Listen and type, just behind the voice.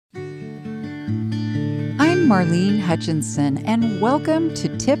Marlene Hutchinson, and welcome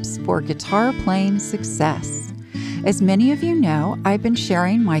to Tips for Guitar Playing Success. As many of you know, I've been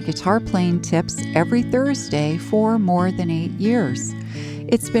sharing my guitar playing tips every Thursday for more than 8 years.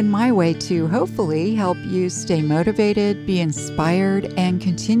 It's been my way to hopefully help you stay motivated, be inspired, and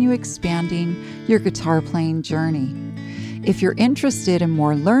continue expanding your guitar playing journey. If you're interested in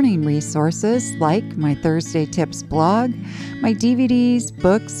more learning resources like my Thursday Tips blog, my DVDs,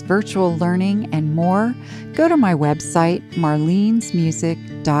 books, virtual learning, and more, go to my website,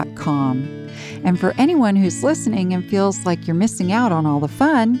 marlenesmusic.com. And for anyone who's listening and feels like you're missing out on all the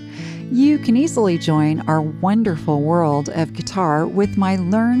fun, you can easily join our wonderful world of guitar with my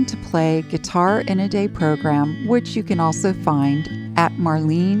Learn to Play Guitar in a Day program, which you can also find at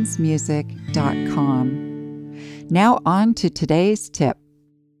marlenesmusic.com. Now on to today's tip.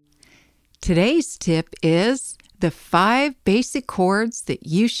 Today's tip is the 5 basic chords that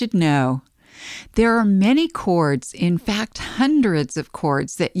you should know. There are many chords, in fact, hundreds of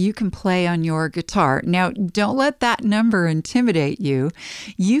chords that you can play on your guitar. Now, don't let that number intimidate you.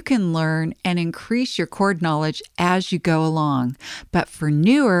 You can learn and increase your chord knowledge as you go along. But for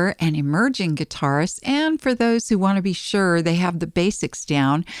newer and emerging guitarists, and for those who want to be sure they have the basics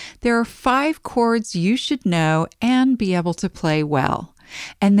down, there are 5 chords you should know and be able to play well.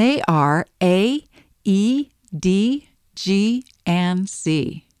 And they are A, E, D, G, and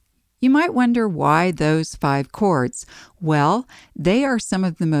C. You might wonder why those 5 chords. Well, they are some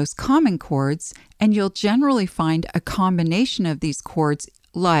of the most common chords, and you'll generally find a combination of these chords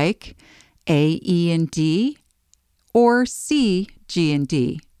like A, E, and D, or C, G, and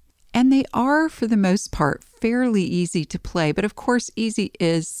D. And they are, for the most part, fairly easy to play, but of course, easy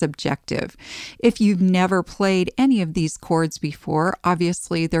is subjective. If you've never played any of these chords before,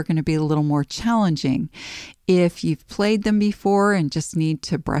 obviously they're going to be a little more challenging. If you've played them before and just need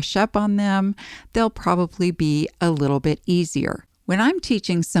to brush up on them, they'll probably be a little bit easier. When I'm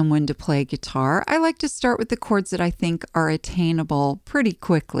teaching someone to play guitar, I like to start with the chords that I think are attainable pretty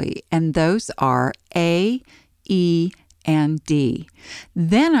quickly, and those are A, E, and D.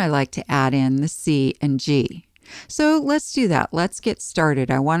 Then I like to add in the C and G. So let's do that. Let's get started.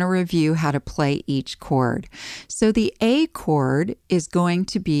 I want to review how to play each chord. So the A chord is going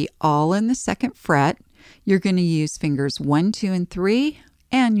to be all in the 2nd fret. You're going to use fingers 1, 2, and 3,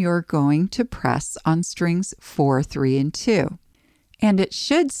 and you're going to press on strings 4, 3, and 2. And it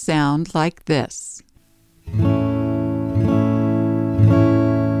should sound like this.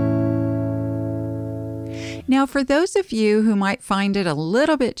 Now, for those of you who might find it a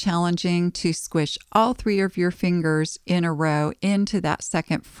little bit challenging to squish all 3 of your fingers in a row into that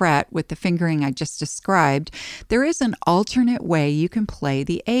 2nd fret with the fingering I just described, there is an alternate way you can play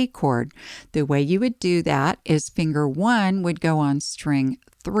the A chord. The way you would do that is finger 1 would go on string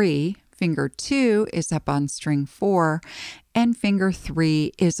 3, finger 2 is up on string 4, and finger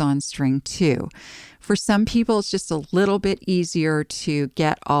 3 is on string 2. For some people, it's just a little bit easier to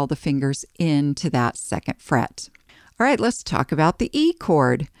get all the fingers into that 2nd fret. All right, let's talk about the E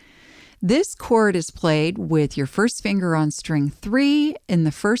chord. This chord is played with your first finger on string 3 in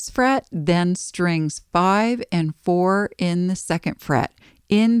the 1st fret, then strings 5 and 4 in the 2nd fret,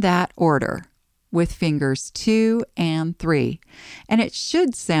 in that order, with fingers 2 and 3. And it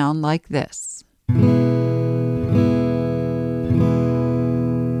should sound like this.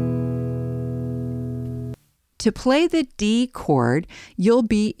 To play the D chord, you'll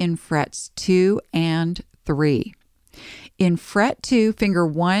be in frets 2 and 3. In fret 2, finger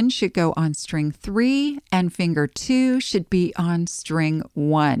 1 should go on string 3, and finger 2 should be on string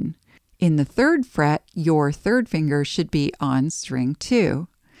 1. In the 3rd fret, your 3rd finger should be on string 2.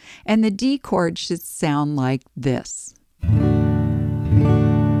 And the D chord should sound like this.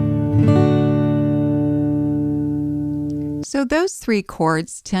 So those 3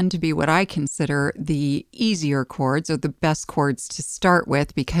 chords tend to be what I consider the easier chords, or the best chords to start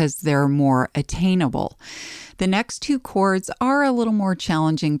with, because they're more attainable. The next 2 chords are a little more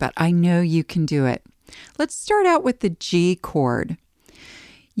challenging, but I know you can do it. Let's start out with the G chord.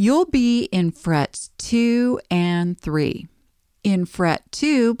 You'll be in frets 2 and 3. In fret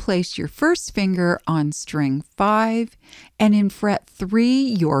 2, place your first finger on string 5, and in fret 3,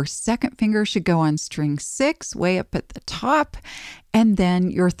 your 2nd finger should go on string 6, way up at the top, and then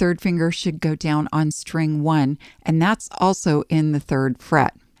your 3rd finger should go down on string 1, and that's also in the 3rd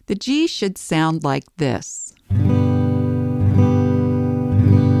fret. The G should sound like this.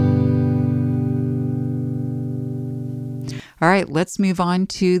 All right, let's move on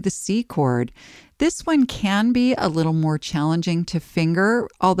to the C chord. This one can be a little more challenging to finger,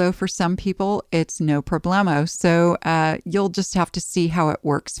 although for some people it's no problemo. So you'll just have to see how it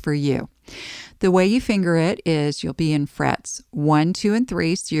works for you. The way you finger it is you'll be in frets 1, 2, and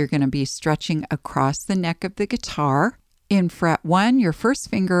 3, so you're going to be stretching across the neck of the guitar. In fret 1, your first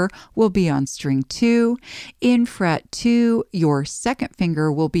finger will be on string 2. In fret 2, your second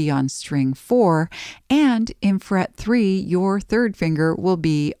finger will be on string 4. And in fret 3, your third finger will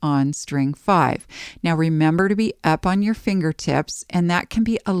be on string 5. Now remember to be up on your fingertips, and that can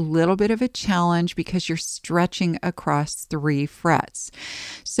be a little bit of a challenge because you're stretching across 3 frets.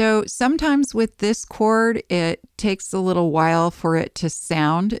 So sometimes with this chord, it takes a little while for it to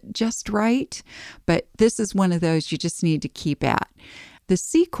sound just right, but this is one of those you just need to keep at. The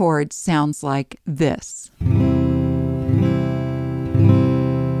C chord sounds like this.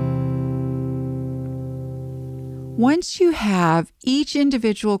 Once you have each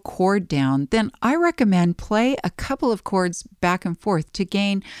individual chord down, then I recommend play a couple of chords back and forth to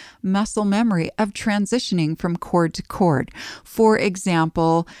gain muscle memory of transitioning from chord to chord. For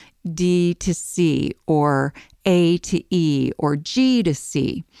example, D to C, or A to E, or G to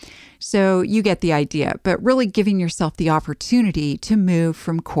C. So you get the idea, but really giving yourself the opportunity to move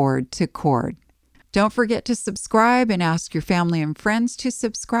from chord to chord. Don't forget to subscribe and ask your family and friends to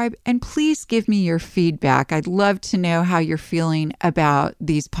subscribe. And please give me your feedback. I'd love to know how you're feeling about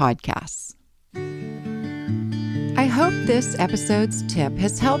these podcasts. I hope this episode's tip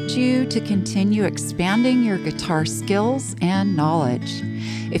has helped you to continue expanding your guitar skills and knowledge.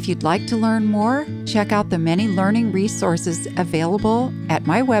 If you'd like to learn more, check out the many learning resources available at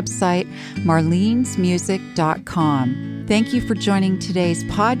my website, marlenesmusic.com. Thank you for joining today's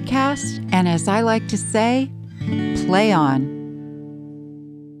podcast, and as I like to say, play on.